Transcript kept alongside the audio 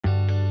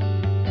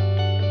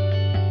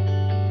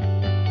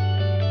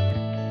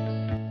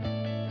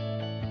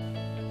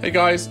Hey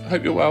guys,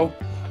 hope you're well.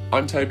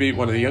 I'm Toby,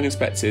 one of the young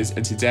inspectors,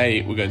 and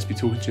today we're going to be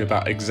talking to you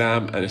about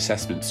exam and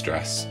assessment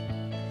stress.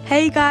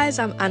 Hey guys,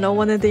 I'm Anna,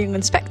 one of the young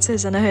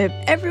inspectors, and I hope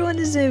everyone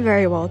is doing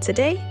very well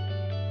today.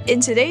 In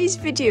today's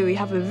video, we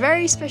have a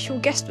very special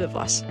guest with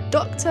us,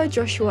 Dr.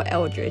 Joshua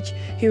Eldridge,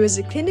 who is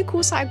a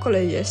clinical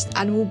psychologist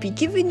and will be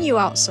giving you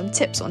out some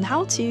tips on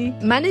how to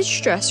manage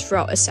stress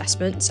throughout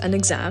assessments and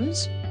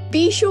exams.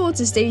 Be sure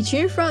to stay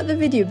tuned throughout the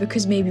video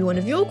because maybe one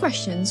of your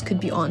questions could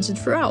be answered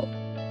throughout.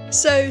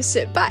 So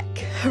sit back,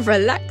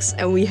 relax,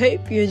 and we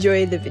hope you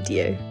enjoy the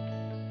video.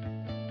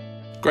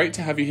 Great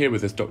to have you here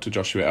with us, Dr.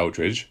 Joshua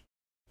Eldridge.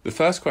 The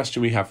first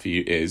question we have for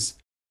you is,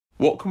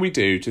 what can we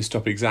do to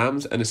stop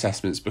exams and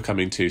assessments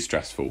becoming too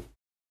stressful?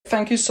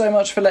 Thank you so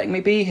much for letting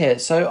me be here.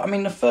 So,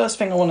 the first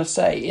thing I want to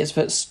say is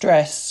that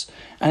stress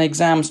and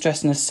exam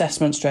stress and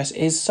assessment stress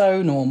is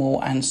so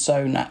normal and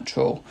so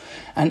natural.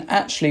 And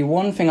actually,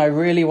 one thing I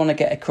really want to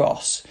get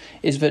across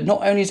is that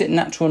not only is it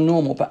natural and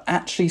normal, but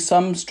actually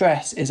some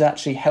stress is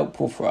actually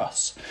helpful for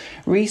us.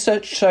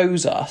 Research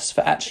shows us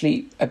that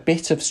actually a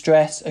bit of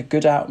stress, a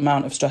good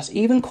amount of stress,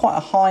 even quite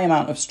a high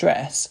amount of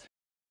stress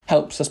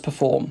helps us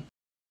perform.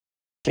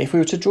 If we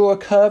were to draw a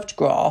curved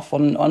graph,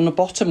 on the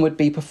bottom would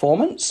be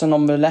performance and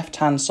on the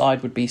left-hand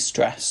side would be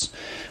stress.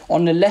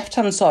 On the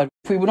left-hand side,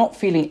 if we were not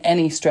feeling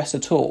any stress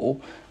at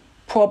all,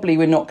 probably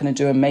we're not going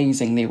to do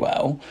amazingly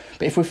well.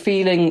 But if we're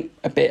feeling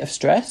a bit of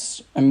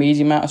stress, a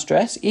medium amount of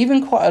stress,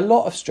 even quite a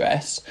lot of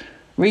stress,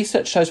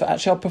 research shows that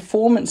actually our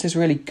performance is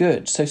really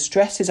good. So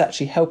stress is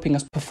actually helping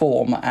us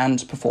perform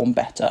and perform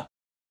better.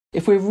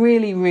 If we're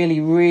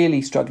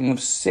really struggling with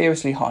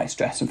seriously high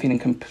stress and feeling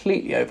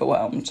completely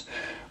overwhelmed,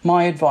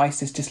 my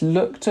advice is just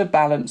look to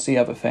balance the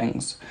other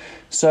things.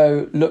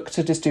 So look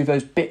to just do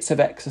those bits of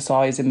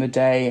exercise in the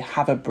day,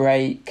 have a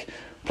break,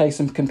 play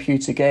some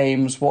computer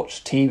games,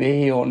 watch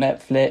TV or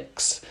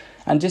Netflix,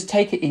 and just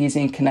take it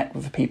easy and connect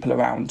with the people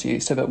around you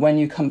so that when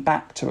you come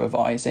back to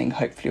revising,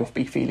 hopefully you'll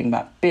be feeling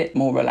that bit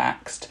more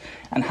relaxed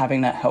and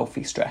having that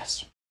healthy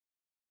stress.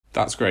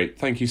 That's great.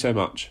 Thank you so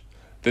much.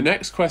 The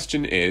next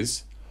question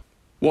is,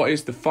 what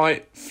is the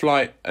fight,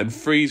 flight and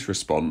freeze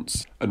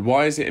response, and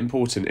why is it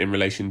important in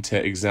relation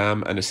to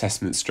exam and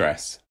assessment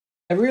stress?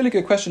 A really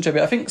good question,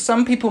 Toby. I think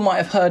some people might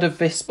have heard of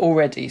this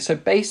already. So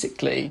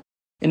basically,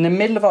 in the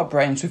middle of our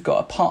brains, we've got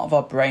a part of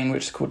our brain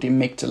which is called the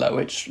amygdala,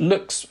 which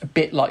looks a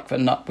bit like the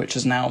nut, which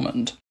is an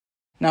almond.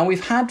 Now,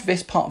 we've had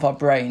this part of our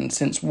brain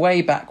since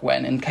way back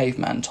when in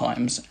caveman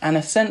times, and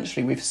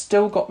essentially we've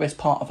still got this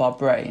part of our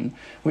brain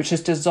which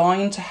is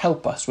designed to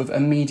help us with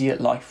immediate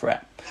life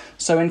threat.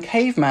 So in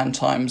caveman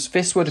times,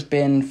 this would have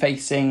been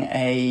facing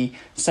a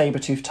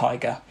saber-toothed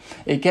tiger.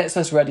 It gets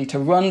us ready to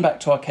run back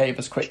to our cave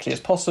as quickly as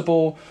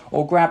possible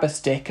or grab a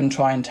stick and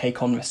try and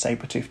take on this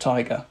saber-toothed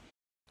tiger.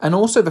 And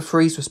also the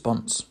freeze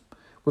response.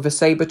 With a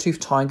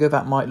saber-toothed tiger,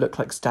 that might look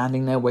like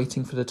standing there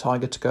waiting for the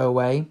tiger to go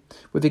away.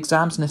 With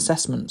exams and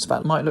assessments,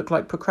 that might look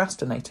like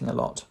procrastinating a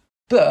lot.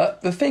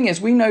 But the thing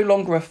is, we no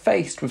longer are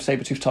faced with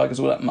saber-toothed tigers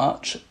all that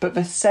much, but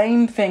the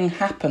same thing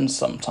happens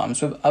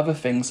sometimes with other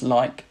things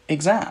like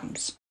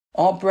exams.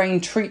 Our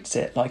brain treats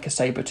it like a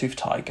saber-toothed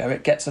tiger.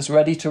 It gets us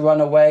ready to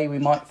run away. We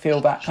might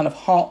feel that kind of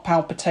heart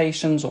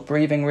palpitations or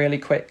breathing really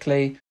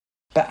quickly,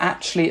 but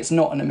actually it's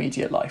not an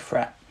immediate life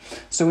threat.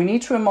 So we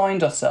need to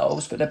remind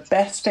ourselves that the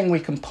best thing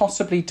we can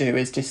possibly do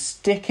is just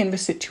stick in the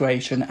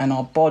situation, and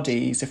our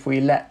bodies, if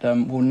we let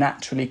them, will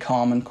naturally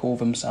calm and cool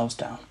themselves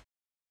down.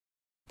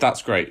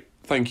 That's great.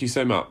 Thank you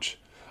so much.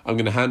 I'm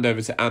going to hand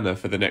over to Anna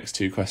for the next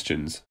two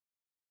questions.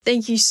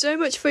 Thank you so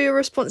much for your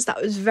response.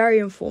 That was very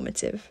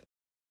informative.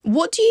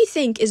 What do you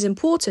think is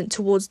important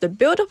towards the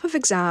build-up of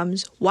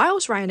exams,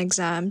 whilst writing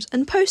exams,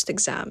 and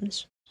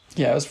post-exams?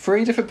 Yeah, there's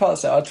 3 different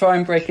parts there. I'll try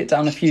and break it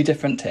down a few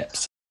different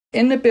tips.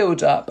 In the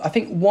build-up, I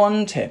think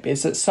one tip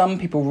is that some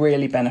people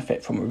really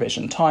benefit from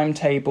revision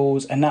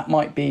timetables, and that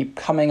might be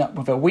coming up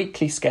with a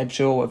weekly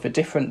schedule of the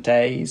different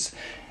days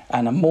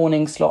and a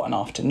morning slot, an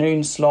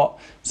afternoon slot.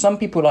 Some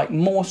people like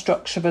more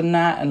structure than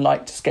that and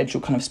like to schedule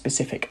kind of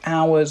specific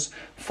hours.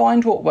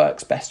 Find what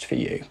works best for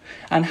you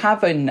and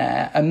have in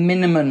there a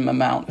minimum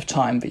amount of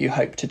time that you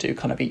hope to do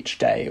kind of each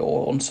day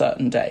or on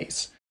certain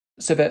days.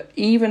 So that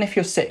even if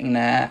you're sitting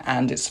there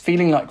and it's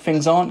feeling like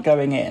things aren't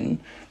going in,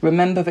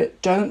 remember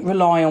that don't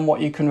rely on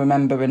what you can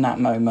remember in that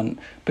moment,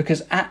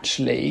 because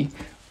actually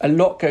a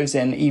lot goes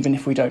in even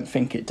if we don't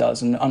think it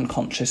does, and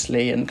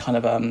unconsciously and kind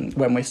of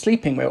when we're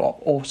sleeping we're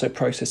also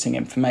processing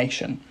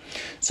information.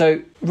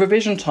 So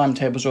revision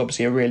timetables are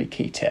obviously a really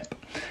key tip.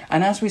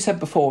 And as we said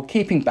before,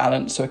 keeping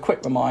balance, so a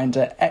quick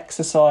reminder,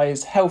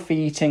 exercise, healthy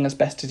eating as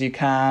best as you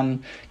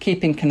can,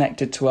 keeping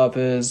connected to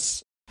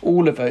others,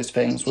 all of those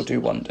things will do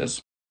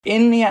wonders.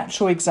 In the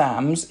actual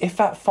exams, if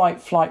that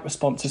fight-flight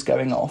response is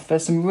going off,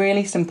 there's some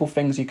really simple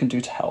things you can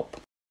do to help.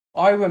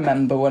 I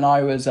remember when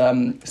I was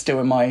still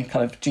in my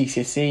kind of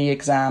GCSE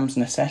exams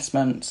and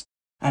assessments,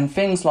 and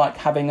things like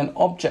having an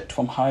object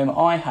from home.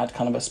 I had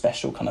kind of a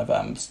special kind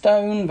of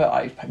stone that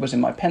I was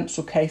in my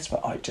pencil case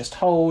that I just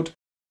hold.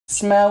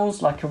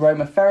 Smells like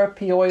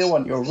aromatherapy oil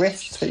on your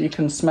wrists that you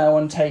can smell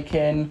and take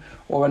in,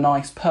 or a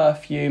nice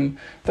perfume,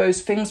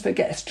 those things that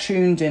get us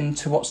tuned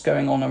into what's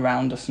going on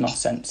around us and our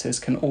senses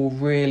can all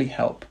really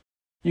help.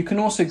 You can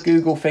also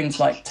Google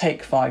things like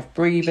Take 5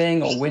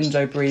 breathing or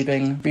window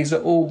breathing. These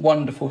are all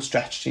wonderful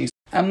strategies.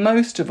 And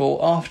most of all,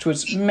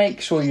 afterwards,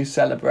 make sure you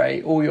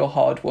celebrate all your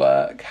hard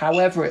work,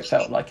 however it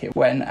felt like it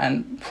went,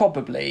 and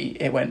probably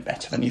it went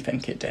better than you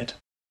think it did.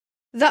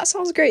 That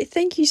sounds great,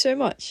 thank you so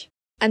much.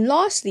 And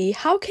lastly,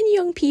 how can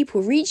young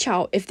people reach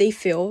out if they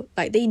feel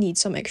like they need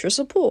some extra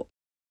support?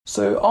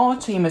 So our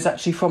team is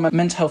actually from a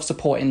mental health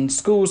support in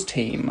schools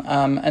team,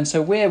 and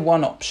so we're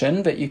one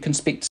option that you can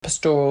speak to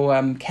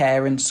pastoral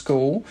care in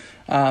school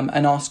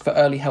and ask for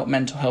early help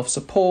mental health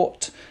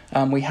support.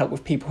 We help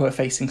with people who are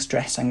facing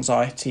stress,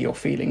 anxiety or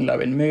feeling low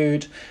in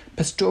mood.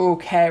 Pastoral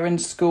care in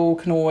school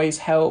can always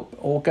help,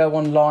 or go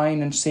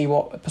online and see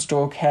what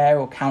pastoral care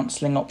or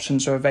counselling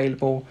options are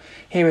available.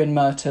 Here in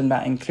Merton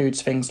that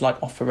includes things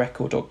like Off the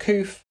Record or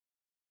COOF.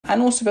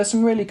 And also there's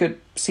some really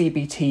good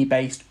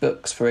CBT-based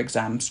books for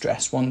exam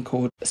stress, one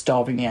called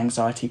Starving the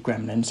Anxiety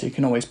Gremlin, so you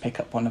can always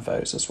pick up one of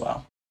those as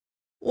well.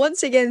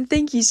 Once again,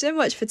 thank you so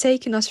much for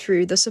taking us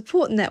through the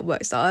support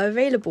networks that are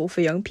available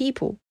for young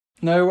people.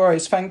 No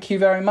worries, thank you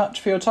very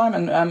much for your time,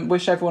 and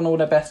wish everyone all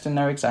the best in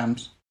their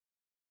exams.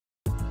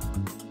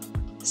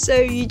 So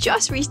you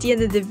just reached the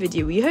end of the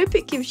video. We hope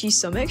it gives you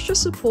some extra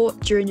support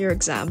during your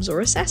exams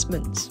or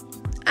assessments.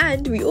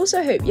 And we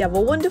also hope you have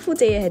a wonderful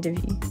day ahead of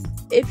you.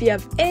 If you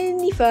have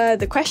any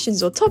further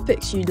questions or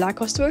topics you'd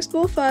like us to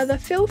explore further,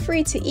 feel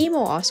free to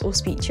email us or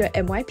speak to your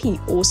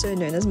MYP, also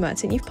known as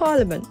Merton Youth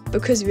Parliament,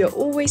 because we are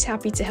always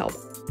happy to help.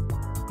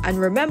 And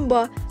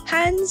remember,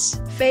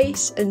 hands,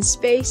 face and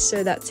space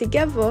so that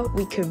together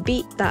we can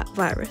beat that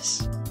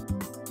virus.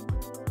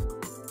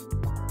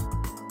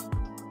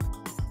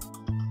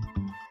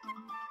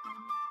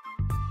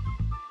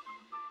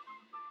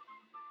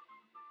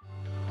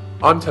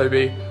 I'm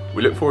Toby.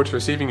 We look forward to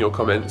receiving your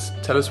comments.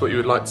 Tell us what you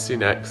would like to see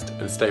next,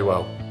 and stay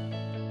well.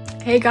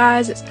 Hey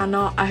guys, it's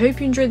Anna. I hope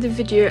you enjoyed the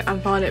video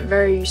and found it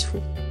very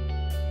useful.